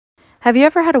Have you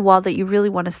ever had a wall that you really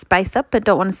want to spice up but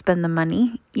don't want to spend the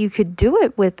money? You could do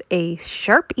it with a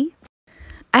Sharpie.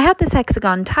 I had this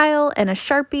hexagon tile and a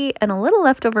Sharpie and a little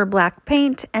leftover black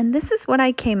paint, and this is what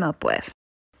I came up with.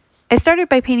 I started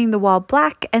by painting the wall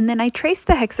black, and then I traced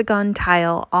the hexagon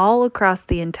tile all across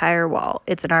the entire wall.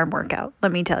 It's an arm workout,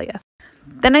 let me tell you.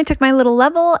 Then I took my little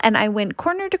level and I went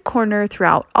corner to corner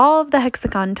throughout all of the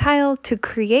hexagon tile to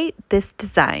create this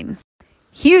design.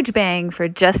 Huge bang for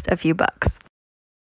just a few bucks.